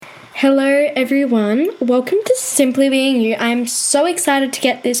Hello everyone, welcome to Simply Being You. I'm so excited to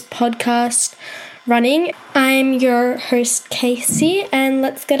get this podcast running. I'm your host Casey and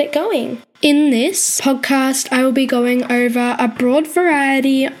let's get it going. In this podcast, I will be going over a broad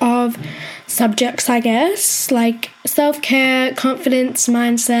variety of subjects, I guess, like self-care, confidence,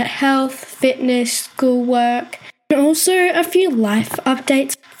 mindset, health, fitness, schoolwork, and also a few life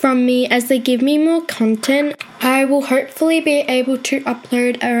updates from me as they give me more content. I will hopefully be able to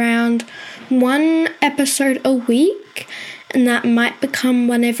upload around one episode a week, and that might become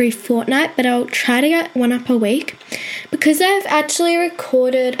one every fortnight, but I'll try to get one up a week. Because I've actually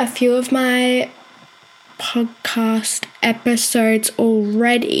recorded a few of my podcast episodes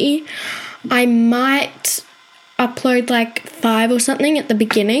already, I might upload like 5 or something at the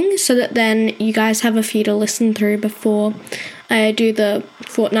beginning so that then you guys have a few to listen through before I do the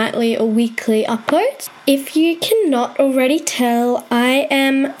fortnightly or weekly uploads. If you cannot already tell, I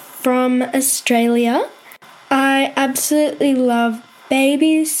am from Australia. I absolutely love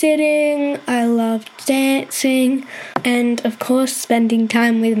babysitting, I love dancing, and of course spending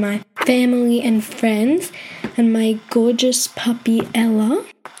time with my family and friends and my gorgeous puppy Ella.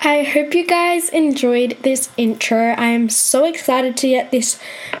 I hope you guys enjoyed this intro. I am so excited to get this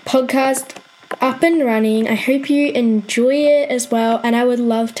podcast up and running. I hope you enjoy it as well, and I would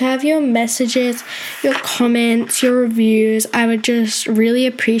love to have your messages, your comments, your reviews. I would just really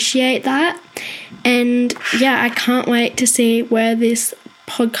appreciate that. And yeah, I can't wait to see where this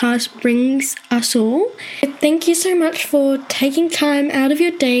podcast brings us all. Thank you so much for taking time out of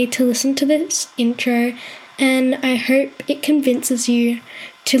your day to listen to this intro, and I hope it convinces you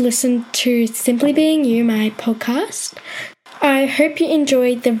to listen to Simply Being You, my podcast. I hope you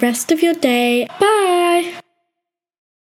enjoyed the rest of your day. Bye!